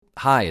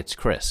Hi, it's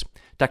Chris.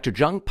 Dr.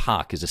 Jung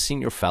Pak is a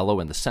senior fellow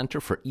in the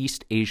Center for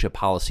East Asia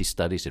Policy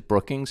Studies at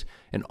Brookings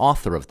and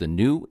author of the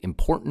new,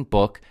 important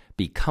book,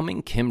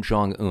 Becoming Kim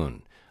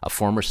Jong-un, a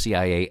former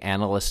CIA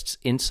analyst's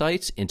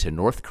insights into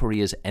North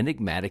Korea's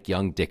enigmatic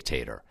young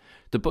dictator.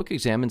 The book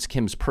examines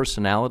Kim's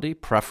personality,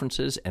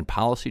 preferences, and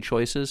policy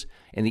choices,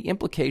 and the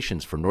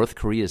implications for North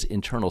Korea's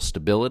internal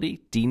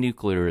stability,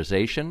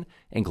 denuclearization,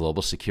 and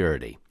global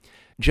security.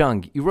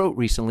 Jung, you wrote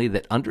recently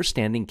that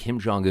understanding Kim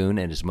Jong-un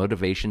and his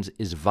motivations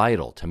is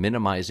vital to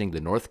minimizing the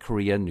North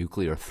Korea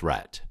nuclear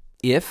threat.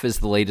 If, as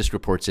the latest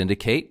reports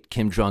indicate,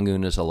 Kim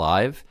Jong-un is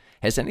alive,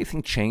 has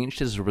anything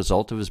changed as a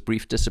result of his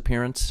brief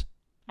disappearance?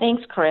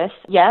 Thanks, Chris.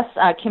 Yes,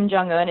 Kim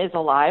Jong-un is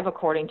alive,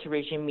 according to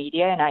regime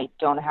media, and I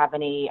don't have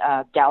any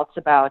doubts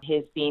about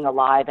his being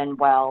alive and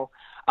well,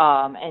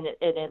 and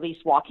at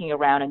least walking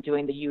around and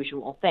doing the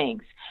usual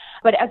things.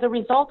 But as a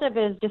result of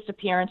his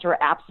disappearance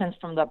or absence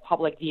from the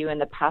public view in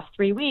the past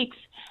 3 weeks,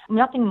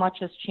 nothing much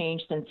has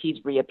changed since he's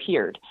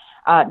reappeared.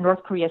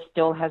 North Korea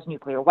still has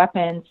nuclear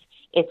weapons.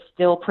 It's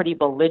still pretty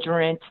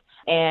belligerent,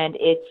 and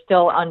it's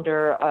still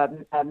under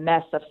a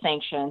mess of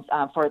sanctions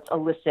for its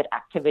illicit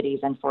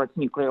activities and for its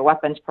nuclear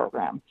weapons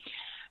program.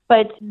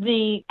 But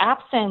the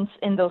absence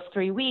in those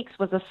 3 weeks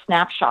was a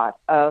snapshot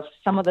of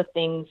some of the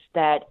things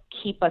that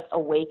keep us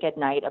awake at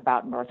night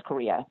about North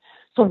Korea.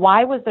 So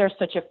why was there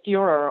such a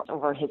furor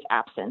over his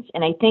absence?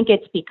 And I think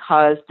it's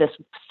because this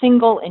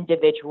single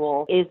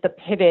individual is the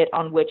pivot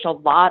on which a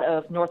lot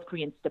of North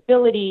Korean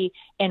stability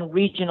and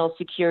regional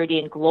security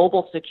and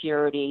global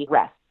security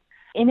rests.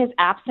 In his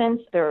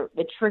absence,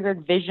 it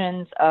triggered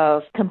visions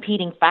of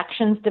competing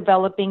factions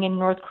developing in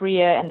North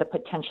Korea and the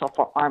potential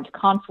for armed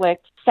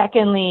conflict.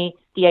 Secondly,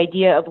 the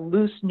idea of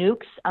loose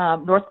nukes.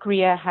 North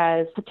Korea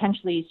has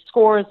potentially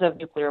scores of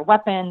nuclear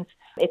weapons.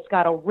 It's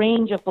got a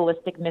range of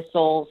ballistic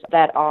missiles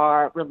that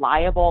are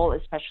reliable,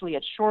 especially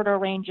at shorter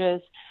ranges.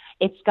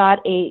 It's got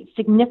a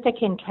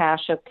significant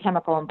cache of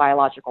chemical and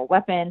biological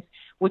weapons,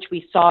 which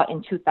we saw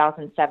in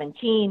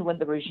 2017 when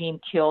the regime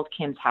killed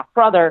Kim's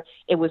half-brother.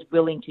 It was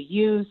willing to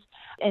use.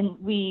 And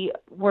we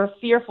were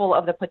fearful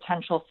of the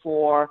potential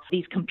for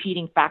these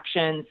competing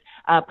factions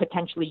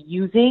potentially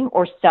using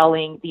or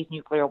selling these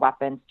nuclear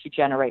weapons to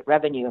generate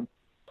revenue.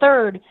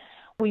 Third,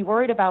 we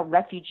worried about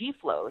refugee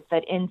flows,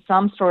 that in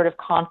some sort of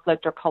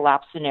conflict or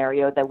collapse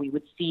scenario that we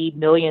would see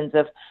millions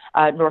of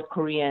North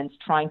Koreans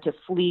trying to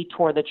flee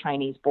toward the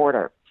Chinese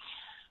border.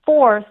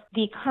 Fourth,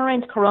 the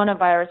current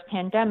coronavirus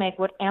pandemic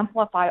would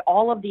amplify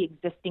all of the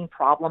existing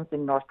problems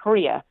in North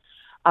Korea.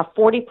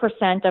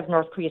 40% of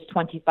North Korea's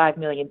 25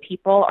 million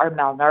people are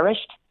malnourished.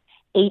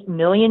 8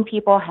 million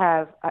people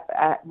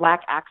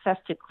lack access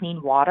to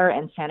clean water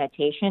and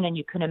sanitation, and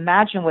you can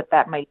imagine what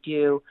that might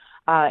do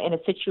in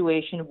a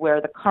situation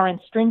where the current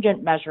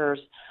stringent measures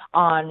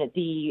on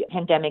the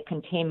pandemic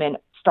containment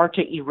start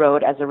to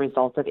erode as a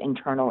result of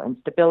internal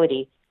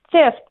instability.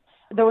 Fifth,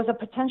 there was a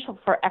potential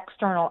for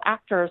external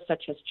actors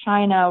such as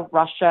China,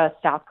 Russia,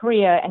 South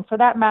Korea, and for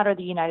that matter,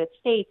 the United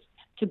States,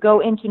 to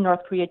go into North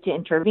Korea to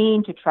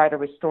intervene, to try to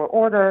restore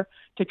order,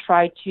 to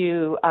try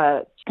to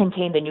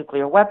contain the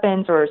nuclear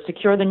weapons or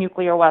secure the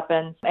nuclear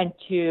weapons, and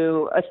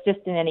to assist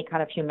in any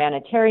kind of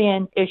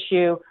humanitarian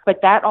issue.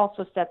 But that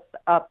also sets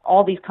up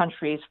all these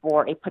countries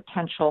for a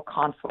potential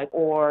conflict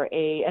or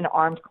an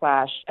armed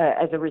clash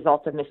as a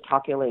result of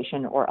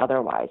miscalculation or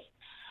otherwise.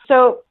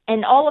 So,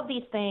 and all of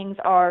these things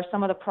are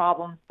some of the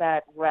problems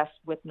that rest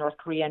with North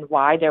Korea and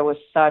why there was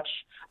such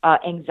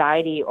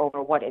anxiety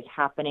over what is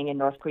happening in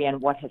North Korea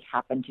and what has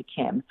happened to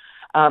Kim.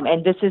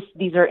 And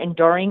these are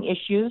enduring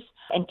issues,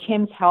 and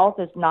Kim's health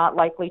is not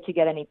likely to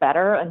get any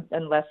better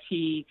unless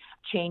he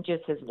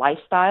changes his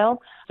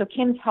lifestyle. So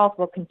Kim's health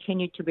will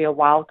continue to be a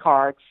wild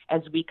card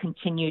as we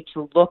continue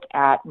to look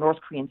at North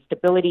Korean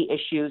stability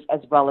issues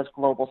as well as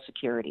global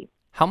security.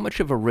 How much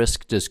of a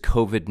risk does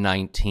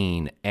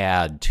COVID-19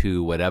 add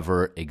to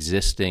whatever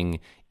existing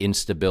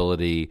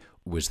instability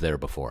was there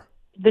before?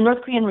 The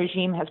North Korean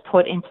regime has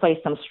put in place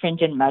some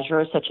stringent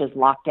measures such as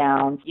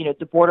lockdowns.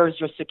 The borders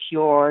are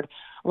secured.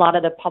 A lot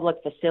of the public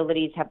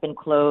facilities have been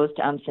closed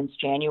since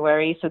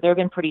January, so they've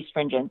been pretty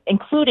stringent,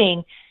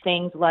 including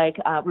things like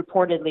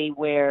reportedly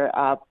where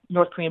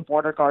North Korean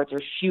border guards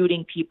are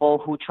shooting people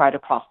who try to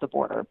cross the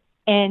border.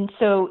 And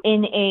so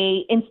in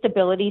a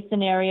instability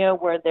scenario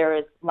where there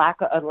is a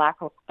lack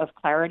of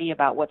clarity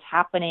about what's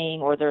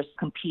happening, or there's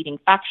competing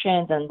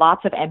factions and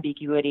lots of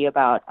ambiguity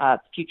about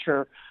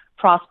future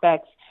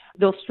prospects,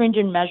 those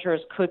stringent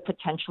measures could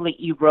potentially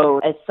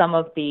erode as some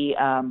of the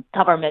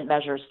government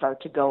measures start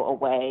to go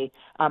away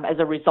as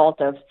a result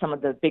of some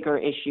of the bigger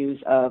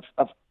issues of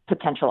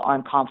potential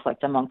armed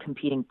conflict among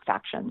competing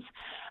factions.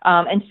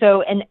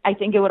 And I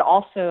think it would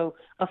also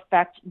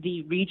affect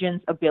the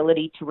region's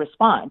ability to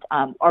respond.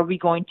 Are we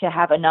going to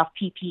have enough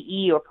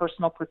PPE or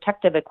personal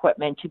protective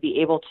equipment to be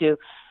able to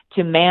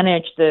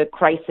manage the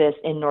crisis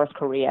in North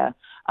Korea?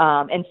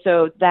 And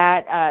so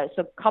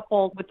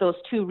coupled with those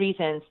two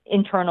reasons,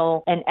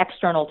 internal and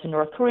external to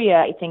North Korea,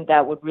 I think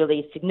that would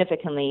really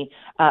significantly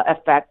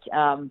affect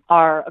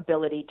our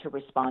ability to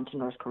respond to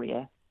North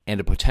Korea. and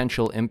a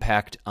potential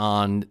impact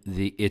on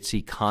its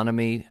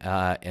economy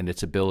and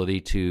its ability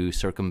to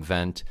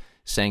circumvent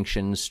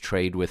sanctions,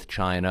 trade with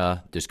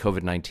China. Does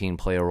COVID-19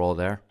 play a role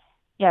there?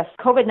 Yes,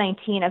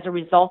 COVID-19 as a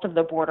result of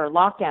the border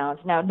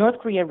lockdowns. Now, North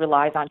Korea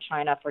relies on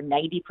China for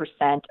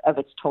 90% of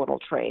its total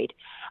trade.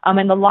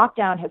 And the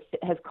lockdown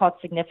has caused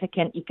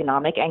significant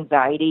economic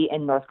anxiety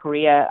in North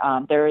Korea.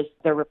 There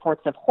are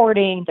reports of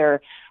hoarding, there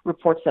are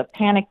reports of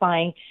panic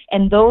buying,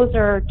 and those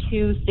are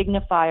two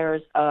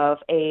signifiers of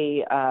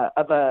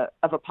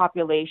a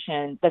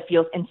population that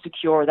feels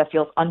insecure, that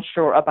feels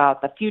unsure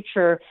about the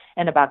future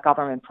and about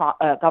government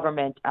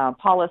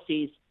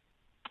policies.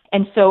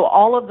 And so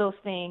all of those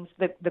things,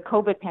 the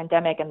COVID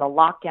pandemic and the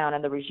lockdown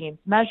and the regime's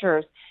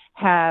measures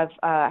have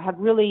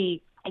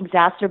really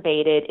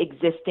exacerbated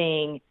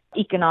existing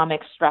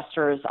economic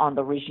stressors on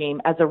the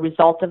regime as a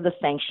result of the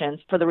sanctions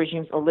for the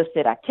regime's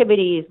illicit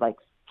activities like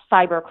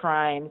cyber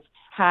crimes,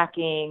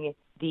 hacking,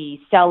 the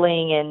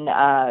selling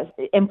and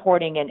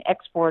importing and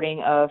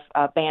exporting of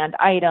banned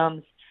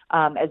items,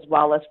 as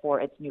well as for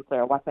its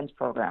nuclear weapons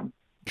program.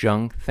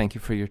 Jung, thank you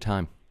for your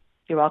time.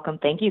 You're welcome.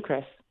 Thank you,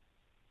 Chris.